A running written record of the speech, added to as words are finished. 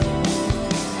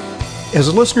As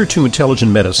a listener to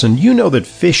Intelligent Medicine, you know that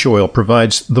fish oil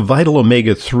provides the vital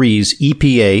omega-3s,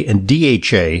 EPA, and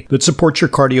DHA that support your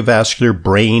cardiovascular,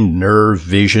 brain, nerve,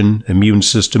 vision, immune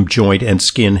system, joint, and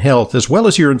skin health, as well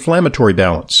as your inflammatory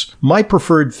balance. My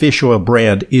preferred fish oil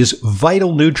brand is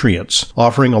Vital Nutrients,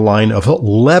 offering a line of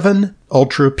 11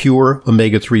 ultra-pure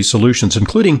omega-3 solutions,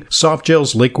 including soft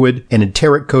gels, liquid, and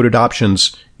enteric-coated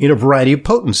options in a variety of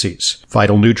potencies.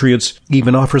 Vital Nutrients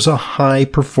even offers a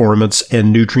high-performance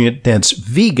and nutrient-dense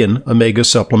vegan omega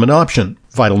supplement option.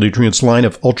 Vital Nutrients' line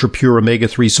of ultra-pure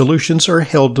omega-3 solutions are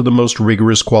held to the most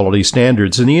rigorous quality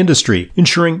standards in the industry,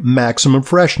 ensuring maximum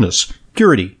freshness,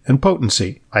 purity, and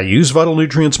potency. I use Vital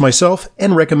Nutrients myself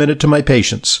and recommend it to my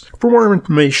patients. For more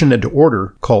information and to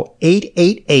order, call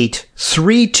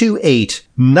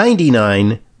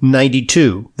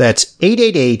 888-328-9992. That's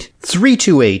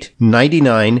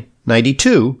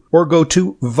 888-328-9992, or go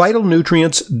to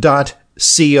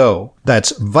vitalnutrients.co.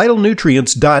 That's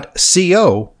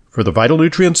vitalnutrients.co for the Vital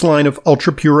Nutrients line of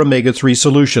ultra-pure omega-3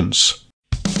 solutions.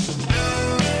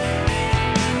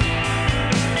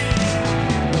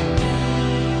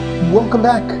 Welcome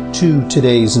back to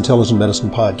today's Intelligent Medicine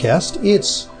podcast.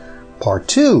 It's part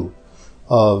 2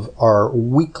 of our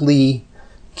weekly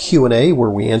Q&A where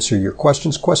we answer your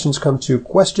questions. Questions come to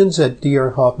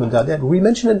questions@drhoffman.net. We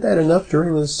mentioned that enough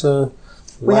during this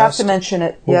We have to mention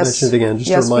it. We'll yes. mention it again, just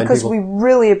yes, to remind because people. we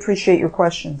really appreciate your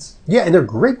questions. Yeah, and they're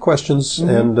great questions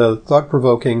and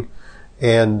thought-provoking,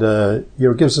 and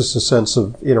it gives us a sense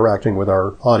of interacting with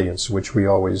our audience, which we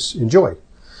always enjoy.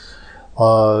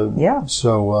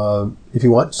 So if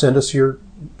you want, send us your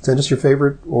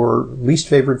favorite or least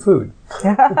favorite food.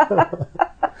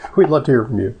 We'd love to hear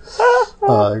from you.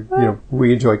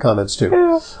 We enjoy comments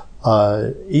too.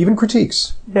 Even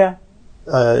critiques. Yeah.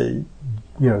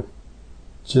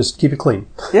 Just keep it clean.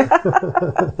 Yeah.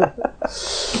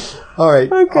 All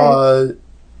right. Okay.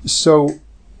 So,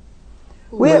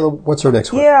 what's our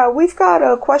next question? Yeah, we've got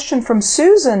a question from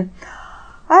Susan.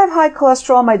 I have high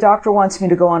cholesterol. My doctor wants me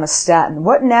to go on a statin.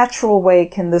 What natural way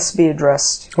can this be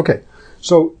addressed? Okay.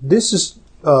 So this is,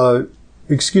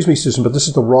 excuse me, Susan, but this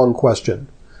is the wrong question.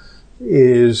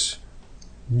 The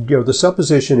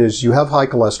supposition is you have high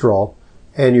cholesterol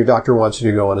and your doctor wants you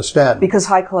to go on a statin. Because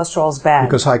high cholesterol is bad.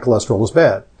 Because high cholesterol is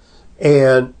bad.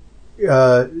 And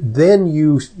then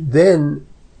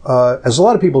as a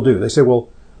lot of people do, they say, well,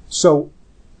 so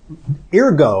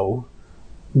ergo,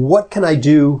 what can I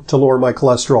do to lower my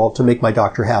cholesterol to make my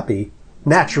doctor happy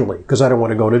naturally? Because I don't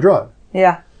want to go on a drug.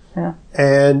 Yeah.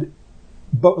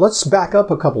 But let's back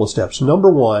up a couple of steps. Number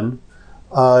one,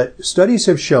 studies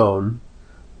have shown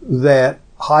that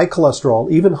high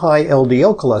cholesterol, even high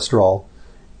LDL cholesterol,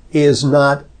 is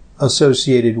not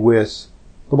associated with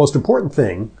the most important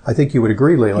thing, I think you would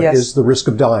agree, Leila, yes. is the risk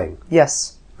of dying.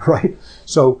 Yes. Right?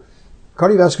 So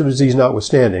cardiovascular disease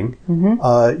notwithstanding,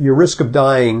 your risk of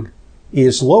dying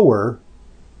is lower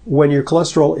when your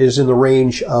cholesterol is in the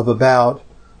range of about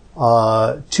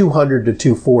 200 to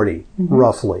 240,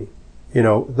 roughly.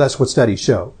 That's what studies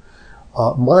show.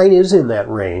 Mine is in that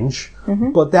range,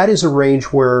 but that is a range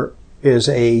where is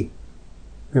a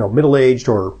middle-aged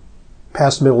or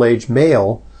past middle-aged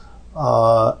male,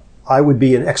 I would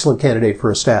be an excellent candidate for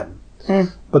a statin.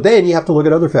 But then you have to look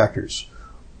at other factors.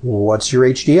 What's your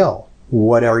HDL?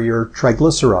 What are your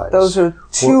triglycerides? Those are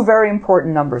two very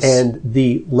important numbers. And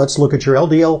let's look at your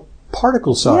LDL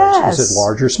particle size. Yes. Is it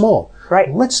large or small?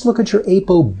 Right. Let's look at your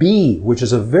ApoB, which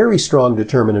is a very strong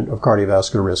determinant of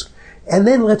cardiovascular risk. And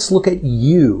then let's look at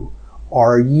you.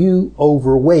 Are you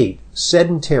overweight?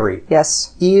 Sedentary?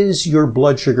 Yes. Is your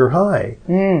blood sugar high?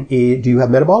 Do you have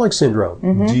metabolic syndrome?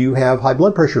 Do you have high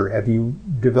blood pressure? Have you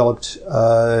developed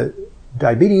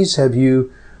diabetes? Have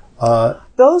you...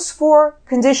 Those 4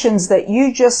 conditions that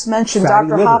you just mentioned,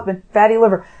 Dr. Hoffman, fatty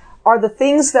liver, are the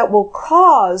things that will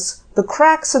cause the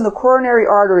cracks in the coronary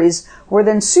arteries where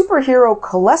then superhero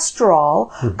cholesterol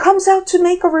comes out to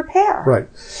make a repair. Right.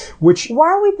 Why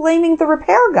are we blaming the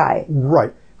repair guy?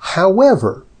 Right.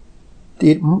 However,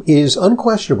 it is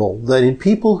unquestionable that in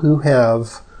people who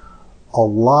have a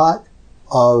lot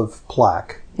of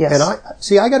plaque, yes. and I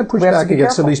got to push back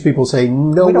against some of these people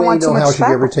saying, no way, no how should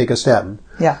you ever take a statin.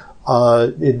 Yeah.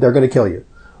 They're going to kill you.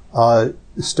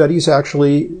 Studies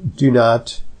actually do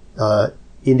not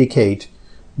indicate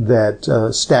that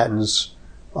statins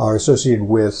are associated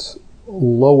with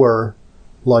lower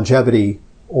longevity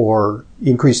or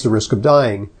increase the risk of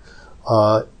dying,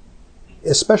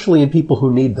 especially in people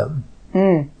who need them.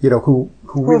 Who've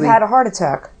really had a heart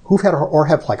attack. Who've had or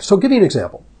have plaque. So I'll give you an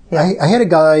example. Yeah. I had a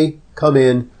guy come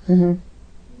in.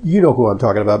 You know who I'm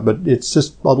talking about, but it's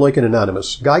just, I'll make it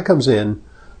anonymous. Guy comes in.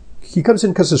 He comes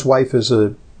in because his wife is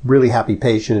a really happy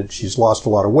patient. She's lost a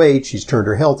lot of weight. She's turned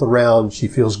her health around. She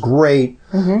feels great.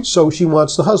 Mm-hmm. So she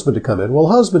wants the husband to come in. Well,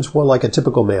 husband's more like a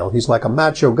typical male. He's like a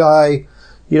macho guy.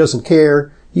 He doesn't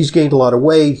care. He's gained a lot of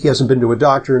weight. He hasn't been to a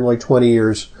doctor in like 20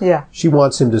 years. Yeah. She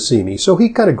wants him to see me. So he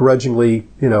kind of grudgingly,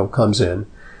 comes in.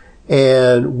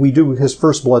 And we do his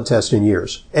first blood test in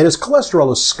years. And his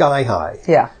cholesterol is sky high.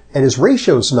 Yeah. And his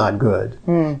ratio's not good.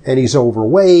 And he's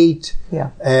overweight.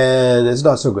 Yeah. And it's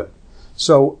not so good.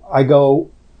 So I go,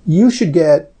 you should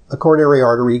get a coronary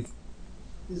artery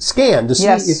scan to see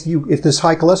if this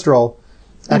high cholesterol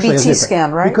actually has an EBT impact.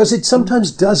 scan, right? Because it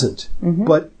sometimes doesn't. Mm-hmm.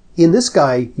 But in this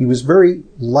guy, he was very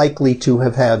likely to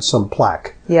have had some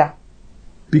plaque. Yeah.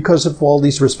 Because of all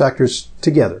these risk factors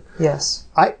together. Yes.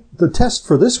 The test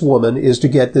for this woman is to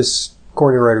get this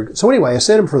coronary artery. So anyway, I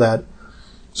sent him for that.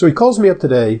 So he calls me up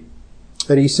today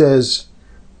and he says,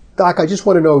 Doc, I just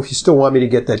want to know if you still want me to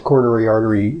get that coronary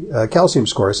artery calcium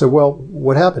score. I said, well,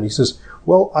 what happened? He says,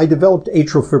 well, I developed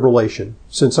atrial fibrillation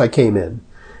since I came in.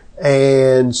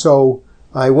 And so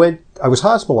I was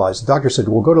hospitalized. The doctor said,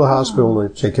 well, go to the hospital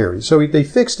and take care of you. So they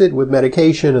fixed it with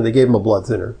medication and they gave him a blood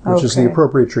thinner, which is the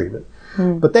appropriate treatment.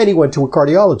 But then he went to a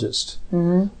cardiologist.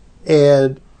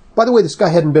 And by the way, this guy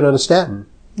hadn't been on a statin.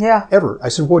 Yeah. Ever. I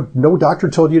said, well, no doctor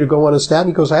told you to go on a statin?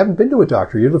 He goes, I haven't been to a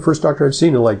doctor. You're the first doctor I've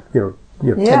seen in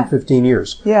 10, 15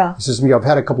 years. Yeah. He says to me, I've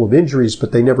had a couple of injuries,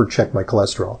 but they never checked my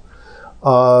cholesterol.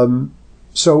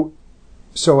 So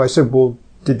I said, well,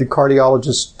 did the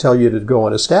cardiologist tell you to go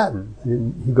on a statin?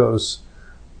 And he goes,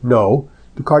 no.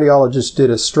 The cardiologist did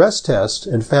a stress test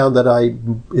and found that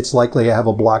it's likely I have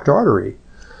a blocked artery.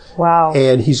 Wow.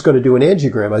 And he's going to do an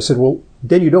angiogram. I said, well,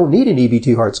 then you don't need an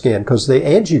EBT heart scan because the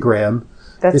angiogram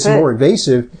is more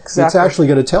invasive. Exactly. It's actually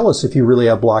going to tell us if you really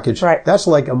have blockage. Right. That's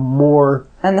like a more...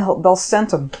 And they'll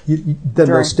stent him.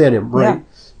 They'll stent him, right?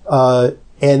 Yeah.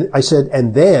 And I said,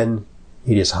 and then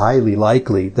it is highly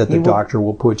likely that the doctor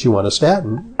will put you on a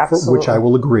statin, for which I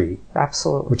will agree.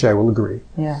 Absolutely. Which I will agree.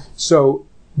 Yeah. So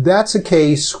that's a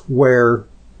case where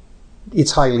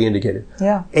it's highly indicated.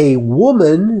 Yeah. A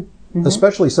woman,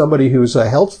 especially somebody who's a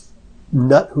health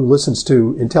nut who listens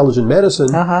to intelligent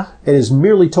medicine and is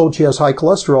merely told she has high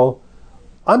cholesterol,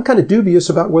 I'm kind of dubious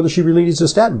about whether she really needs a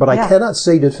statin, but I cannot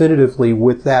say definitively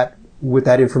with that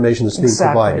information that's being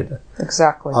provided.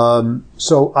 Exactly.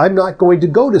 So I'm not going to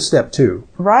go to step 2.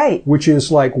 Right. Which is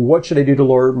like, what should I do to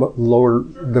lower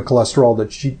the cholesterol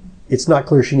that it's not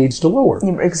clear she needs to lower.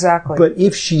 Exactly. But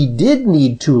if she did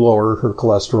need to lower her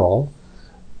cholesterol,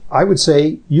 I would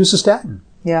say use a statin.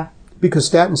 Yeah. Because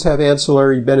statins have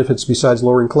ancillary benefits besides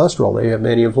lowering cholesterol. They have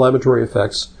anti-inflammatory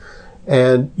effects.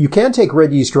 And you can take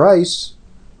red yeast rice.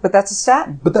 But that's a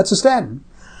statin.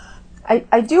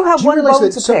 I do have one bone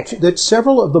to pick. That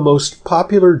several of the most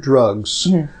popular drugs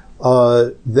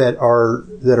that are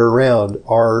around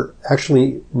are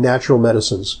actually natural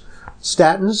medicines.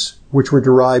 Statins, which were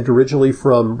derived originally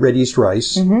from red yeast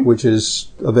rice, which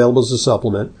is available as a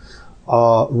supplement.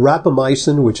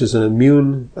 Rapamycin, which is an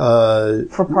immune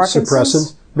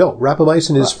suppressant. No,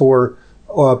 rapamycin is for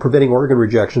preventing organ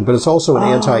rejection, but it's also an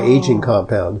anti-aging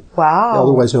compound. Wow.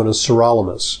 Otherwise known as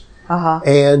sirolimus.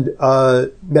 And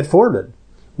metformin,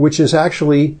 which is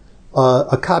actually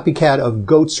a copycat of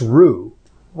goat's rue,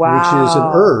 which is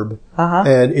an herb,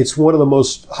 and it's one of the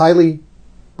most highly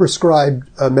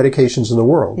prescribed medications in the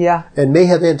world, and may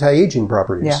have anti-aging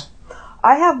properties. Yeah.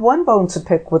 I have one bone to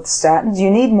pick with statins. You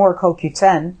need more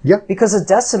CoQ10 because it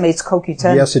decimates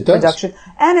CoQ10 production,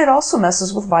 and it also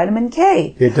messes with vitamin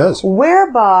K. It does.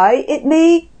 Whereby it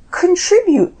may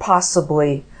contribute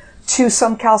possibly to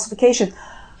some calcification.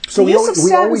 So the use of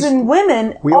statins in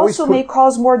women also may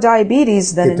cause more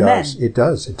diabetes than in men. It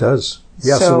does.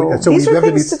 Yeah, so these are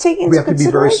things to take into consideration. We have to be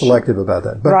very selective about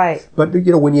that. But, right. But,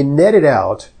 when you net it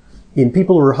out, in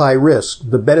people who are high risk,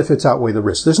 the benefits outweigh the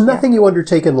risks. There's nothing you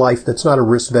undertake in life that's not a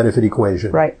risk-benefit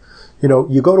equation. Right.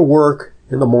 You go to work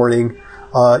in the morning,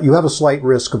 you have a slight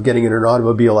risk of getting in an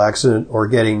automobile accident or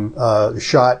getting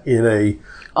shot in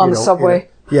the subway.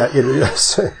 In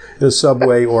a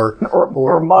subway or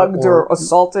mugged or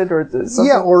assaulted or something.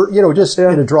 Yeah, or just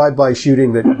in a drive-by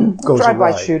shooting that goes awry.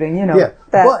 Drive-by shooting, Yeah,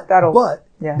 but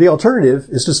the alternative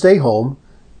is to stay home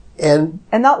and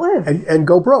not live and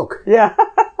go broke. Yeah.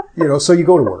 So you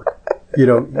go to work.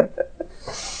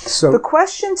 So the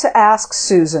question to ask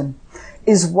Susan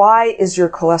is, why is your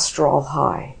cholesterol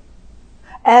high?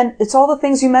 And it's all the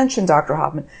things you mentioned, Dr.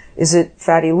 Hoffman. Is it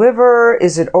fatty liver?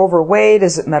 Is it overweight?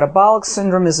 Is it metabolic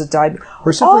syndrome? Is it diabetes?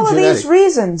 Or simply all of genetic. these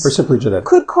reasons or simply genetic.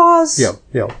 could cause yeah.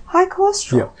 high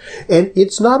cholesterol. Yeah. And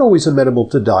it's not always amenable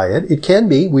to diet. It can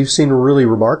be. We've seen really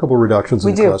remarkable reductions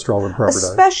in cholesterol in proper diet.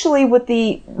 Especially with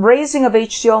the raising of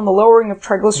HDL and the lowering of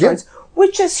triglycerides,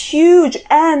 which is huge,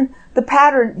 and the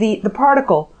pattern, the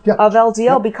particle of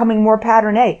LDL becoming more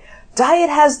pattern A. Diet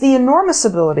has the enormous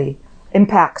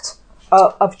impact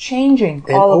of changing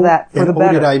all of that for the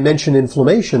better. Did I mention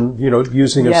inflammation,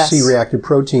 using a C-reactive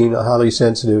protein, a highly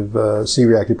sensitive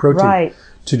C-reactive protein,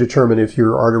 to determine if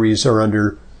your arteries are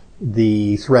under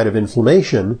the threat of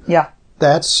inflammation. Yeah.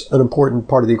 That's an important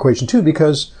part of the equation, too,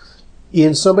 because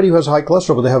in somebody who has high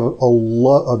cholesterol, but they have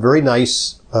a very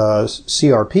nice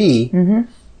CRP,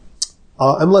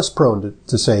 I'm less prone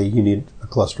to say you need a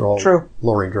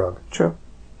cholesterol-lowering drug. True.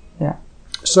 Yeah.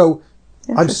 So,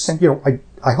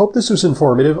 I hope this was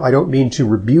informative. I don't mean to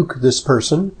rebuke this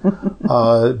person,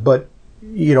 but,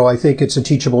 I think it's a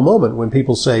teachable moment when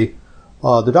people say,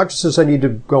 the doctor says I need to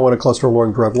go on a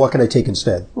cholesterol-lowering drug. What can I take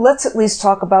instead? Let's at least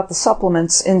talk about the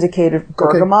supplements indicated.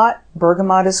 Bergamot. Okay.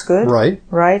 Bergamot is good. Right.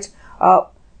 Right.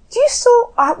 What do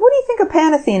you think of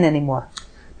Panathine anymore?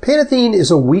 Panathine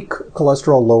is a weak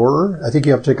cholesterol lowerer. I think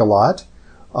you have to take a lot.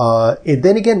 And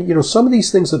then again, some of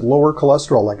these things that lower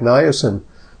cholesterol, like niacin,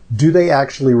 do they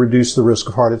actually reduce the risk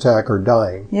of heart attack or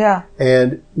dying? Yeah.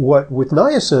 And with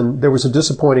niacin, there was a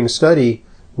disappointing study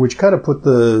which kind of put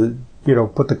the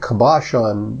kibosh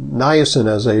on niacin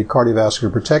as a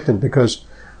cardiovascular protectant, because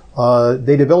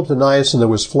they developed a niacin that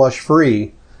was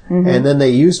flush-free, and then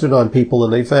they used it on people,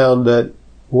 and they found that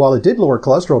while it did lower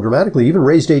cholesterol dramatically, even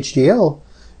raised HDL,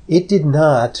 it did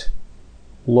not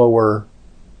lower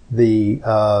the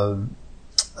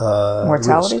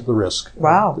mortality? The risk.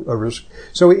 Wow. Risk.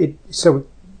 So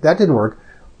that didn't work.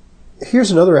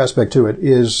 Here's another aspect to it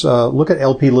is look at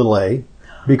LP(a),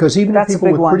 because even in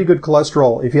people with pretty good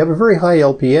cholesterol, if you have a very high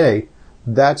LPA,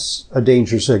 that's a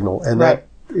danger signal, and that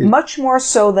much more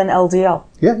so than LDL.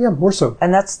 Yeah, more so.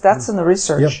 And that's in the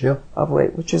research of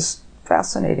late, which is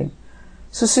fascinating.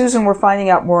 So, Susan, we're finding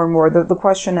out more and more. The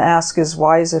question to ask is,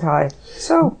 why is it high?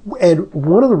 And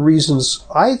one of the reasons,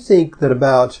 I think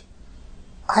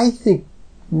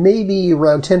maybe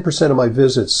around 10% of my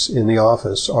visits in the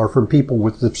office are from people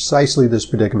with precisely this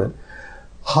predicament.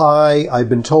 Hi, I've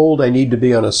been told I need to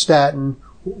be on a statin.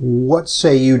 What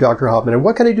say you, Dr. Hoffman? And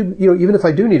what can I do? Even if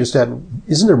I do need a statin,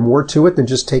 isn't there more to it than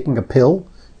just taking a pill?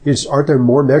 Aren't there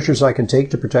more measures I can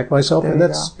take to protect myself? There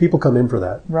and people come in for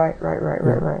that. Right.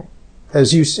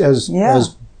 As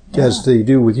they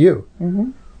do with you.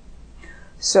 Mm-hmm.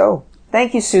 So,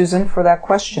 thank you, Susan, for that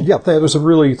question. Yeah, that was a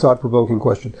really thought-provoking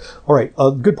question. All right,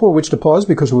 a good point at which to pause,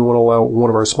 because we want to allow one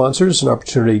of our sponsors an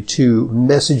opportunity to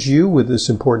message you with this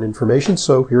important information.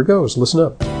 So here goes. Listen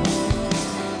up.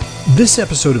 This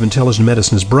episode of Intelligent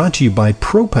Medicine is brought to you by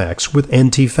Propax with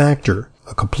NT Factor,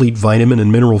 a complete vitamin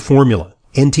and mineral formula.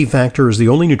 NT Factor is the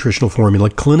only nutritional formula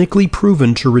clinically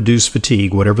proven to reduce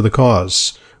fatigue, whatever the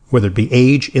cause, whether it be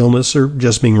age, illness, or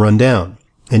just being run down.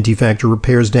 NT Factor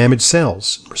repairs damaged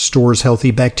cells, restores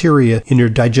healthy bacteria in your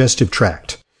digestive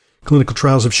tract. Clinical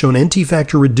trials have shown NT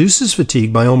Factor reduces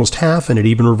fatigue by almost half, and it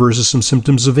even reverses some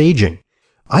symptoms of aging.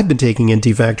 I've been taking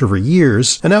NT Factor for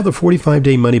years, and now the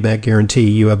 45-day money-back guarantee,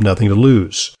 you have nothing to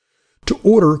lose. To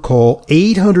order, call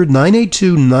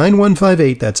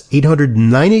 800-982-9158. That's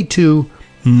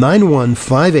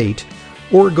 800-982-9158.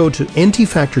 Or go to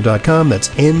ntfactor.com. That's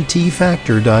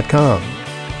ntfactor.com.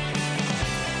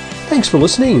 Thanks for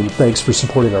listening. Thanks for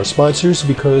supporting our sponsors,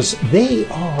 because they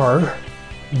are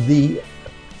the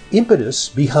impetus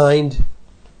behind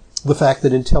the fact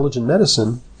that Intelligent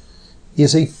Medicine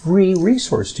is a free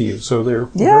resource to you. So they're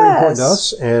very important to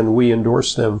us, and we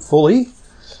endorse them fully.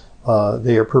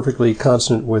 They are perfectly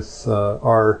consonant with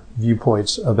our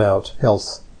viewpoints about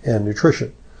health and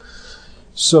nutrition.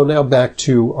 So now back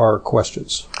to our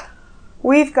questions.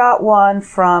 We've got one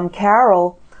from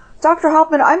Carol. Dr.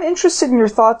 Hoffman, I'm interested in your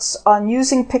thoughts on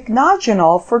using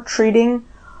pycnogenol for treating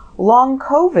long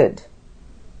COVID.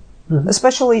 Mm-hmm.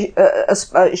 Especially,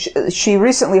 she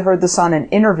recently heard this on an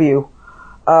interview.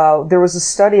 There was a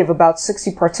study of about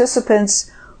 60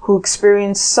 participants who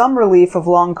experienced some relief of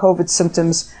long COVID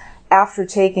symptoms after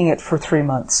taking it for 3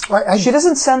 months. She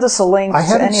doesn't send us a link to any of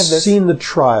this. I haven't seen the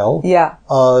trial. Yeah.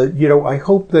 I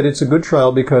hope that it's a good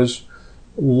trial, because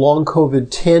long COVID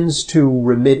tends to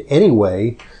remit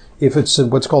anyway. If it's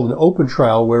what's called an open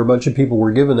trial, where a bunch of people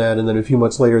were given that, and then a few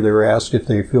months later they were asked if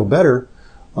they feel better,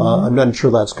 I'm not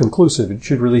sure that's conclusive. It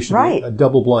should be a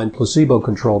double-blind,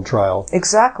 placebo-controlled trial.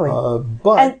 Exactly.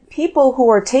 And people who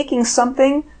are taking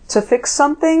something to fix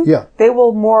something, Yeah. they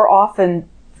will more often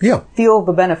Yeah. feel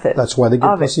the benefit. That's why they give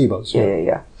of it. placebos.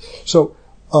 Yeah. So,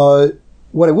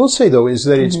 what I will say, though, is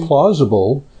that it's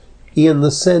plausible in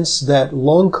the sense that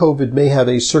long COVID may have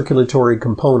a circulatory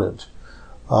component.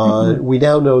 We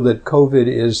now know that COVID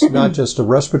is not just a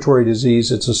respiratory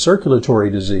disease, it's a circulatory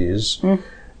disease.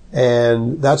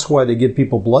 And that's why they give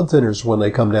people blood thinners when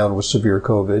they come down with severe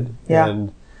COVID. Yeah.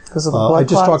 And Because of the blood I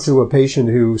just clots. talked to a patient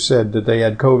who said that they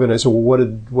had COVID. I said, well,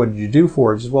 what did you do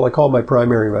for it? He said, well, I called my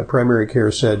primary. My primary care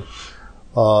said,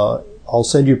 I'll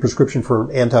send you a prescription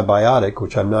for an antibiotic,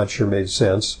 which I'm not sure made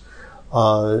sense.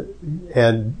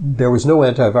 And there was no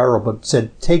antiviral, but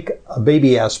said take a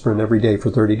baby aspirin every day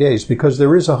for 30 days because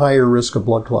there is a higher risk of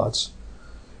blood clots.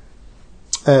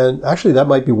 And actually, that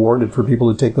might be warranted for people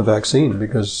who take the vaccine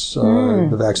because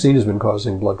the vaccine has been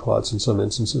causing blood clots in some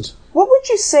instances. What would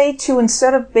you say to,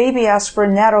 instead of baby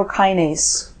aspirin,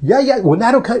 nattokinase? Yeah. Well,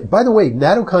 by the way,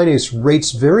 nattokinase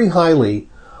rates very highly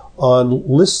on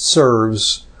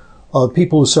listservs of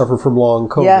people who suffer from long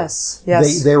COVID.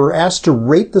 Yes. They were asked to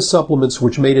rate the supplements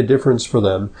which made a difference for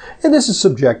them. And this is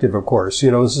subjective, of course.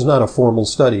 This is not a formal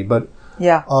study. But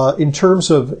in terms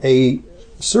of a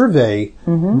survey,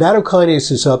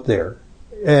 nattokinase is up there.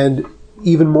 And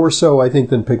even more so, I think,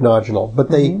 than pycnogenol.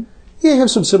 But they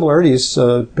have some similarities.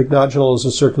 Pycnogenol is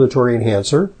a circulatory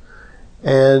enhancer.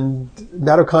 And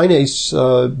nattokinase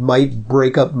might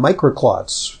break up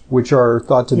microclots, which are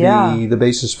thought to be the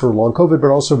basis for long COVID,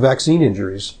 but also vaccine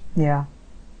injuries. Yeah.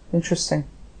 Interesting.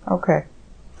 Okay.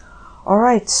 All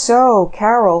right. So,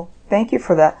 Carol, thank you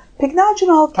for that.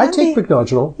 Pycnogenol can I take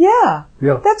pycnogenol. Yeah.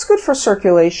 Yeah. That's good for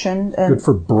circulation. And good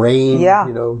for brain. Yeah.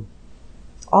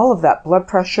 All of that. Blood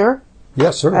pressure.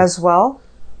 Yes, certainly. As well.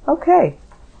 Okay.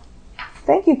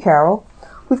 Thank you, Carol.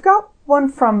 We've got one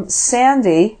from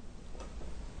Sandy.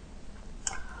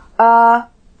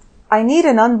 I need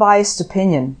an unbiased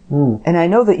opinion, and I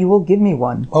know that you will give me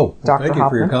one. Oh, Dr. thank you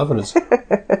for your confidence.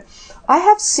 I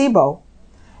have SIBO,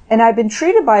 and I've been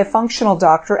treated by a functional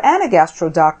doctor and a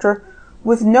gastro doctor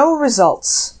with no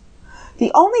results.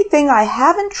 The only thing I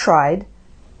haven't tried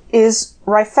is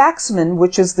rifaximin,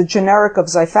 which is the generic of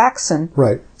Xifaxan.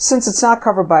 Right. Since it's not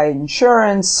covered by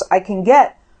insurance, I can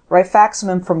get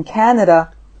rifaximin from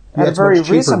Canada at a very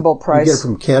reasonable price. You get it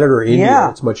from Canada or India.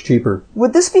 It's much cheaper.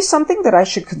 Would this be something that I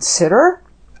should consider?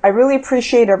 I really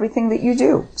appreciate everything that you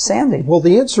do. Sandy. Well,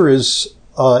 the answer is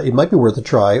it might be worth a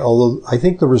try, although I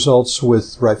think the results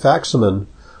with rifaximin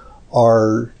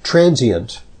are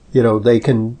transient.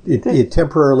 It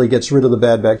temporarily gets rid of the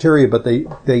bad bacteria, but they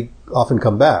often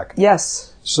come back.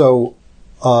 Yes. So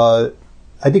I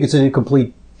think it's an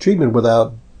incomplete treatment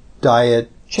without diet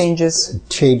changes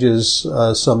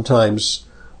sometimes.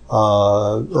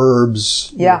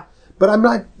 Herbs. Yeah. But I'm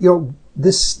not,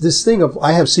 this thing of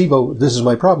I have SIBO, this is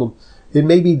my problem. It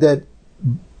may be that,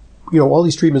 all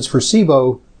these treatments for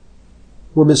SIBO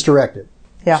were misdirected.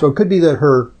 Yeah. So it could be that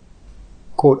her,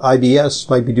 quote, IBS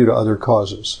might be due to other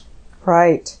causes.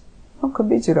 Right. Well, could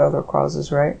be due to other causes,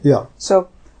 right? Yeah. So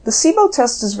the SIBO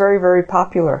test is very, very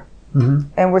popular. Mm-hmm.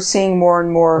 And we're seeing more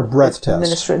and more the breath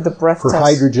test for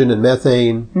hydrogen and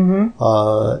methane,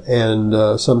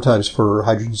 and sometimes for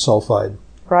hydrogen sulfide.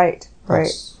 Right.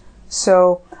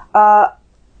 So a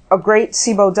great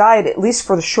SIBO diet, at least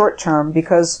for the short term,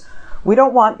 because we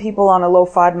don't want people on a low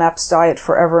FODMAPs diet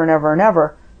forever and ever and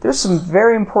ever. There's some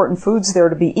very important foods there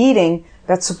to be eating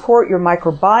that support your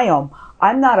microbiome.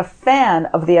 I'm not a fan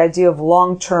of the idea of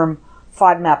long-term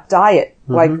FODMAP diet,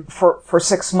 like for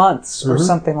 6 months or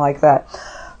something like that.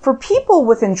 For people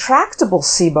with intractable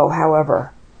SIBO,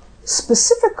 however,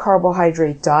 specific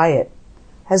carbohydrate diet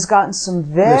has gotten some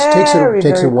very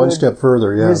takes it one step further,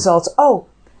 results. Oh,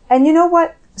 and you know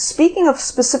what? Speaking of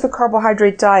specific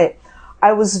carbohydrate diet,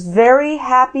 I was very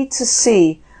happy to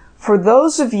see, for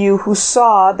those of you who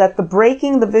saw that the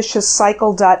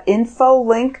breakingthevicious-cycle.info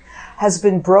link has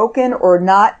been broken or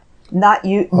not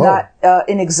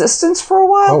in existence for a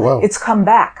while. Oh, wow. It's come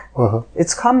back.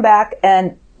 It's come back,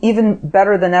 and even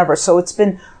better than ever. So it's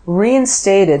been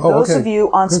reinstated. Those of you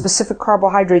on specific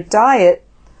carbohydrate diet,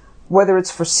 whether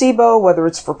it's for SIBO, whether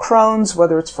it's for Crohn's,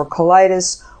 whether it's for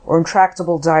colitis or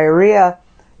intractable diarrhea,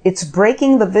 it's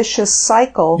breaking the vicious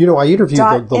cycle. I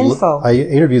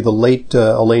interviewed the late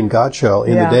Elaine Gottschall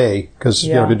in the day because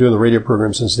I've been doing the radio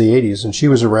program since the 80s, and she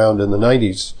was around in the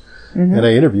 90s. And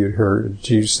I interviewed her.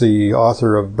 She's the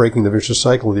author of Breaking the Vicious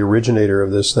Cycle, the originator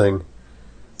of this thing.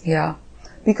 Yeah.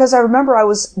 Because I remember I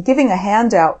was giving a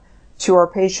handout to our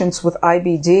patients with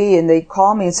IBD, and they'd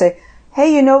call me and say,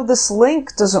 hey, this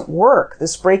link doesn't work,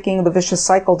 this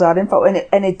breakingthevicious-cycle.info.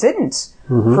 And it didn't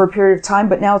for a period of time,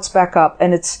 but now it's back up,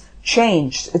 and it's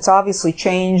changed. It's obviously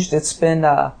changed. It's been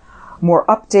more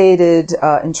updated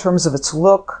in terms of its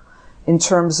look, in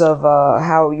terms of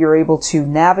how you're able to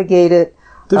navigate it.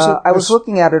 I was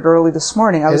looking at it early this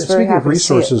morning. I was very happy to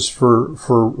see it. Speaking of resources for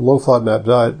low FODMAP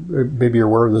diet, maybe you're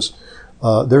aware of this.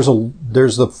 There's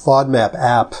the FODMAP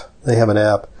app. They have an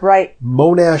app. Right.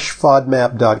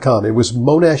 MonashFODMAP.com. It was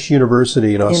Monash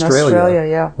University in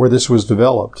Australia, where this was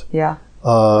developed. Yeah.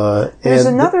 There's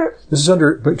another. This is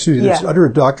under. It's under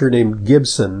a doctor named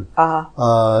Gibson.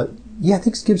 I think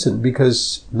it's Gibson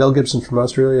because Mel Gibson from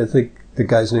Australia. I think the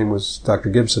guy's name was Dr.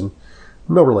 Gibson.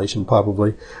 No relation,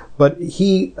 probably, but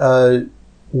he formulated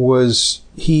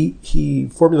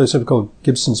something called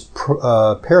Gibson's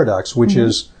paradox, which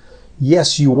is,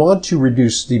 yes, you want to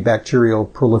reduce the bacterial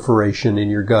proliferation in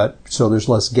your gut so there's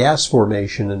less gas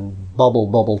formation and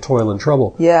bubble, toil, and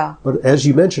trouble. Yeah. But as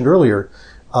you mentioned earlier,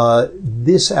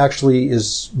 this actually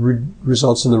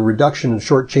results in the reduction in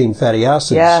short-chain fatty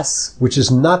acids, yes, which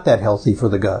is not that healthy for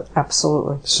the gut.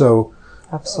 Absolutely. So,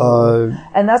 absolutely.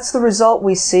 And that's the result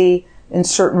we see in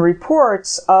certain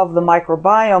reports of the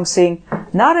microbiome seeing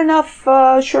not enough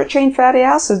short-chain fatty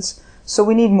acids, so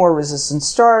we need more resistant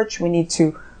starch. We need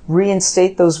to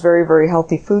reinstate those very, very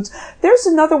healthy foods. There's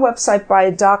another website by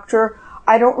a doctor.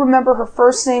 I don't remember her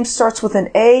first name. Starts with an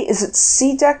A. Is it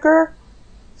Siebecker?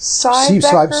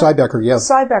 Siebecker, yeah.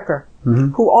 Siebecker,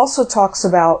 who also talks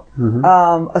about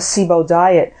a SIBO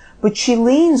diet, but she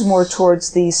leans more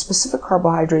towards the specific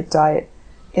carbohydrate diet,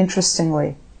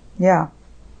 interestingly. Yeah.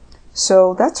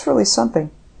 So that's really something.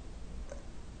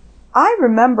 I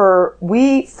remember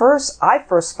I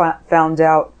first found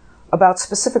out about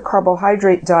specific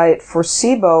carbohydrate diet for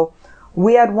SIBO.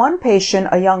 We had one patient,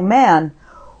 a young man,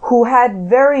 who had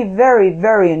very, very,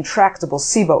 very intractable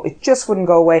SIBO. It just wouldn't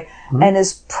go away. And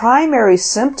his primary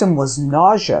symptom was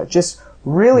nausea, just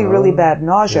really, really bad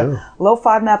nausea. Yeah. Low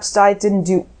FODMAP's diet didn't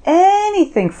do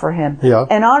anything for him. Yeah.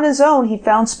 And on his own, he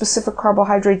found specific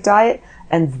carbohydrate diet,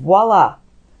 and voila.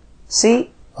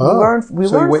 See, we learn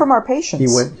from our patients.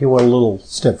 He went a little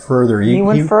step further. He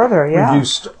went further, yeah.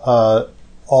 Reduced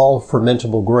all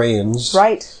fermentable grains.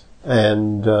 Right.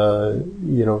 And,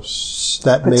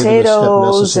 that potatoes made it a step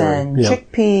necessary. And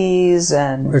chickpeas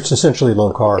and... It's essentially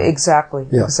low carb. Exactly,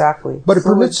 yeah. Exactly. But it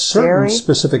permits certain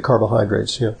specific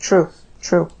carbohydrates, yeah. True.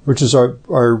 Which is our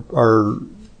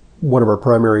one of our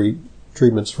primary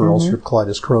treatments for ulcerative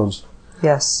colitis Crohn's.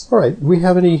 Yes. All right. We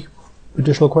have any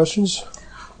additional questions?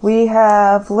 We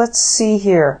have, let's see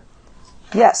here.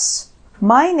 Yes.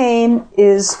 My name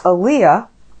is Aaliyah,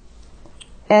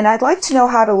 and I'd like to know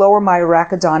how to lower my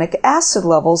arachidonic acid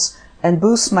levels and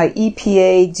boost my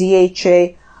EPA,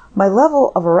 DHA. My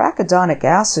level of arachidonic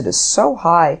acid is so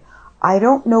high, I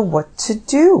don't know what to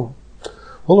do.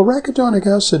 Well, arachidonic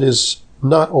acid is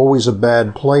not always a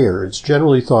bad player. It's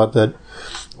generally thought that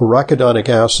arachidonic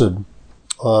acid,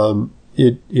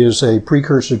 it is a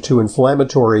precursor to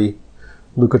inflammatory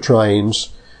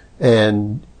leukotrienes,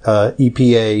 and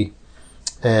EPA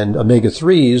and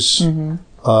omega-3s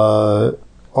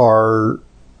are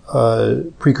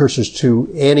precursors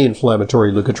to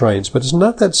anti-inflammatory leukotrienes, but it's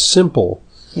not that simple.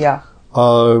 Yeah.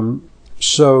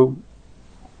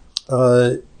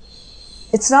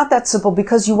 It's not that simple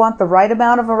because you want the right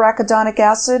amount of arachidonic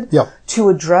acid to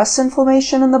address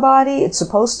inflammation in the body. It's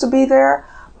supposed to be there,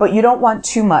 but you don't want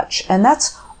too much. And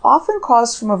that's often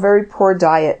caused from a very poor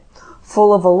diet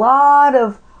full of a lot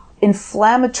of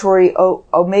inflammatory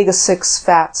omega-6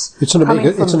 fats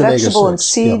coming from vegetable and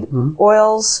seed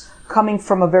oils, coming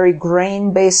from a very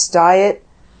grain-based diet.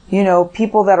 You know,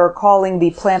 people that are calling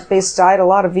the plant-based diet, a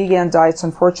lot of vegan diets,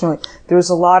 unfortunately, there's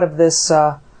a lot of this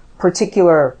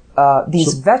particular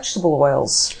vegetable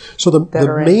oils. So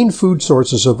the main food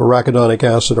sources of arachidonic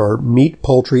acid are meat,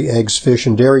 poultry, eggs, fish,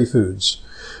 and dairy foods,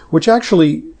 which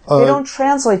actually... they don't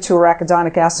translate to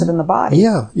arachidonic acid in the body.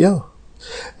 Yeah.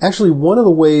 Actually, one of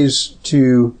the ways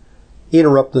to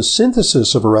interrupt the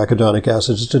synthesis of arachidonic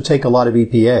acid is to take a lot of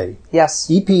EPA. Yes.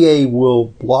 EPA will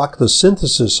block the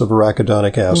synthesis of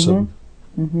arachidonic acid.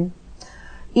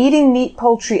 Eating meat,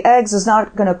 poultry, eggs is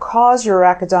not going to cause your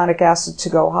arachidonic acid to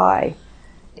go high.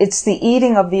 It's the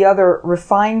eating of the other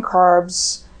refined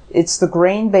carbs, it's the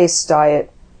grain-based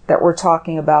diet that we're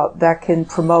talking about that can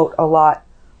promote a lot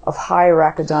of high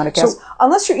arachidonic acid,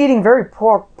 unless you're eating very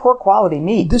poor quality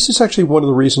meat. This is actually one of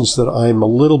the reasons that I'm a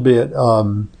little bit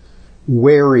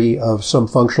wary of some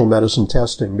functional medicine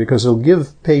testing, because it'll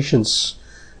give patients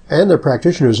and their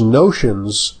practitioners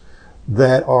notions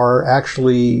that are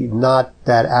actually not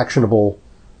that actionable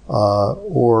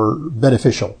or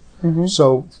beneficial. Mm-hmm.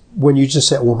 So when you just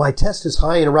say, well, my test is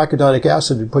high in arachidonic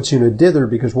acid, it puts you in a dither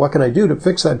because what can I do to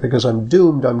fix that? Because I'm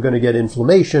doomed. I'm going to get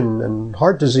inflammation and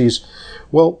heart disease.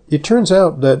 Well, it turns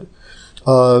out that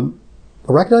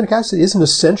arachidonic acid is an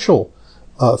essential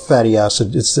fatty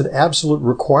acid. It's an absolute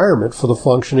requirement for the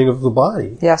functioning of the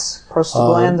body. Yes,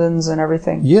 prostaglandins and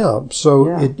everything. Yeah,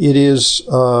 so it is,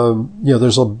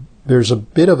 there's a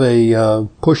bit of a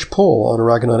push-pull on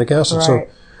arachidonic acid. Right.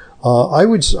 So I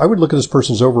would look at this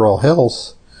person's overall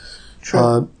health.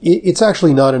 True. It's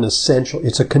actually not an essential,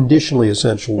 it's a conditionally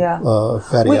essential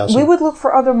fatty acid. We would look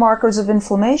for other markers of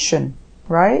inflammation,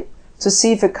 right? To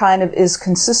see if it kind of is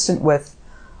consistent with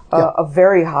a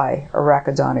very high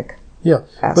arachidonic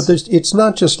acid. But it's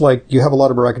not just like you have a lot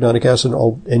of arachidonic acid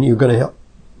and you're going to,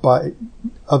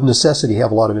 of necessity,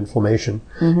 have a lot of inflammation.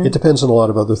 Mm-hmm. It depends on a lot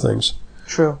of other things.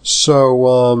 True.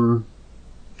 So,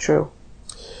 True.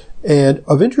 And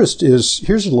of interest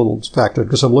here's a little factor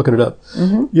because I'm looking it up.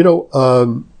 Mm-hmm. You know,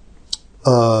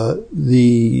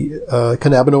 the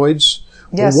cannabinoids,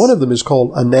 yes. One of them is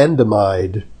called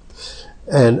anandamide.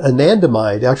 And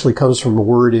anandamide actually comes from a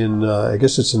word in, I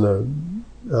guess it's in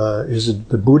is it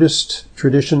the Buddhist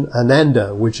tradition?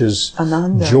 Ananda, which is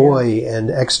joy and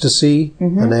ecstasy.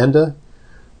 Mm-hmm. Ananda.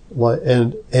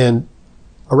 And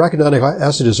arachidonic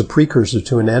acid is a precursor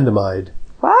to anandamide.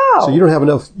 Wow. So you don't have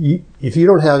enough, if you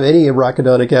don't have any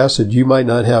arachidonic acid, you might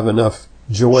not have enough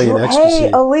joy and ecstasy.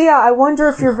 Hey, Aaliyah, I wonder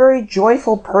if you're a very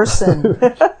joyful person.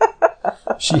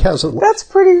 She has a lot. That's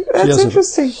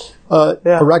interesting.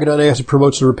 Arachidonic acid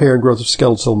promotes the repair and growth of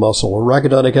skeletal muscle.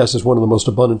 Arachidonic acid is one of the most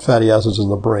abundant fatty acids in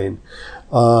the brain.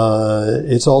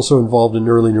 It's also involved in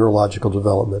early neurological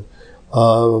development.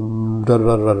 So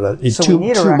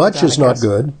too much is not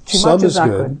good. Some is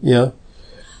good. Yeah.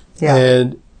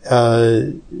 And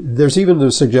there's even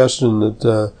the suggestion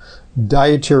that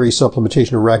dietary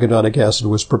supplementation of arachidonic acid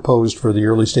was proposed for the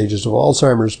early stages of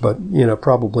Alzheimer's, but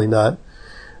probably not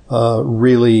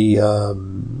really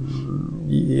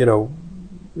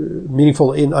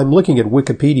meaningful. I'm looking at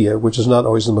Wikipedia, which is not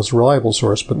always the most reliable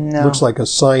source, but looks like a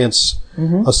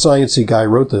sciencey guy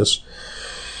wrote this.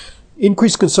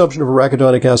 Increased consumption of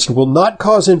arachidonic acid will not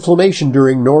cause inflammation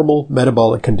during normal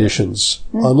metabolic conditions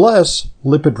unless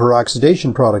lipid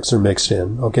peroxidation products are mixed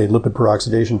in. Okay, lipid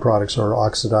peroxidation products are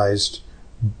oxidized,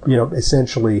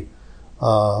 essentially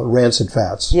rancid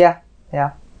fats. Yeah.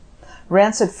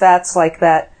 Rancid fats like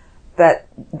that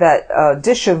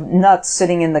dish of nuts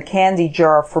sitting in the candy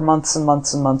jar for months and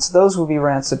months and months. Those would be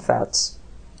rancid fats,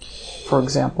 for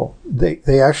example.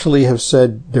 They actually have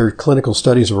said there are clinical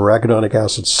studies of arachidonic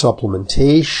acid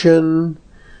supplementation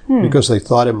because they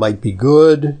thought it might be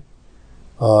good.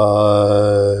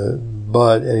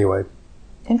 But anyway.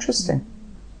 Interesting.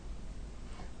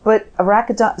 But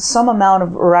some amount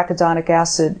of arachidonic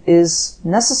acid is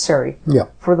necessary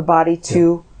for the body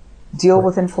to deal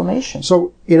with inflammation.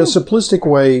 So in a simplistic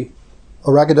way,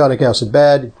 arachidonic acid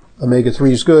bad,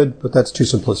 omega-3 is good, but that's too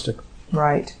simplistic.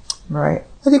 Right. I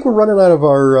think we're running out of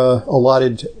our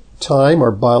allotted time.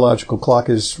 Our biological clock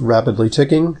is rapidly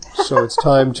ticking, so it's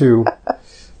time to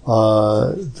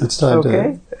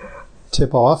to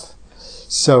tip off.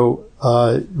 So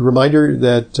reminder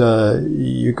that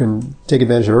you can take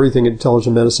advantage of everything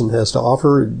Intelligent Medicine has to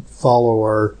offer. Follow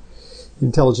our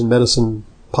Intelligent Medicine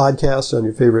podcast on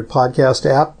your favorite podcast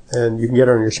app, and you can get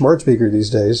it on your smart speaker these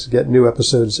days. Get new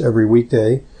episodes every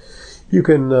weekday. You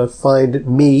can find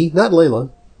me, not Layla,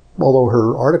 although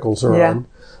her articles are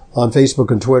on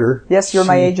Facebook and Twitter. Yes, you're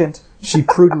my agent. She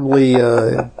prudently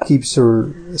keeps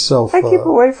herself I keep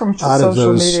away from out of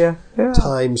social those media.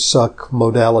 time suck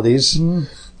modalities.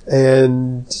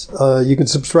 And you can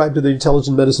subscribe to the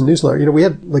Intelligent Medicine newsletter. We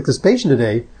had this patient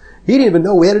today. He didn't even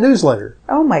know we had a newsletter.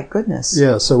 Oh, my goodness.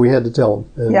 Yeah, so we had to tell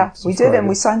him. We did, and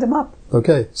we signed him up.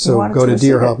 Okay, so go to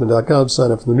drhoffman.com,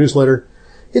 sign up for the newsletter.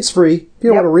 It's free. If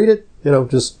you don't want to read it,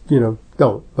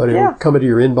 don't. But it'll come into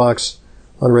your inbox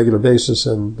on a regular basis,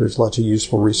 and there's lots of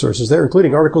useful resources there,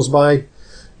 including articles by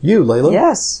you, Layla.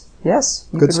 Yes.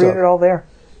 You can read it all there.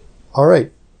 All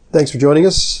right. Thanks for joining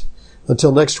us.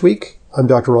 Until next week, I'm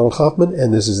Dr. Ronald Hoffman,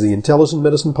 and this is the Intelligent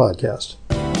Medicine Podcast.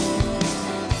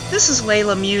 This is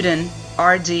Layla Muden,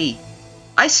 RD.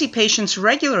 I see patients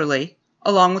regularly,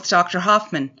 along with Dr.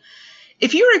 Hoffman.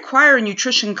 If you require a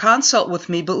nutrition consult with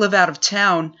me but live out of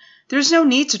town, there's no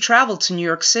need to travel to New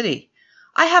York City.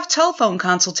 I have telephone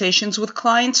consultations with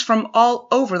clients from all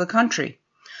over the country.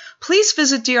 Please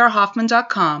visit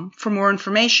drhoffman.com for more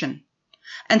information.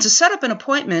 And to set up an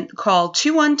appointment, call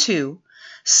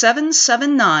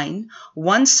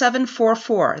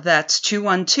 212-779-1744. That's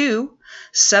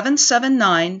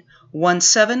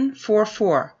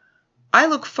 212-779-1744. I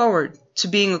look forward to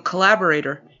being a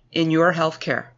collaborator in your healthcare.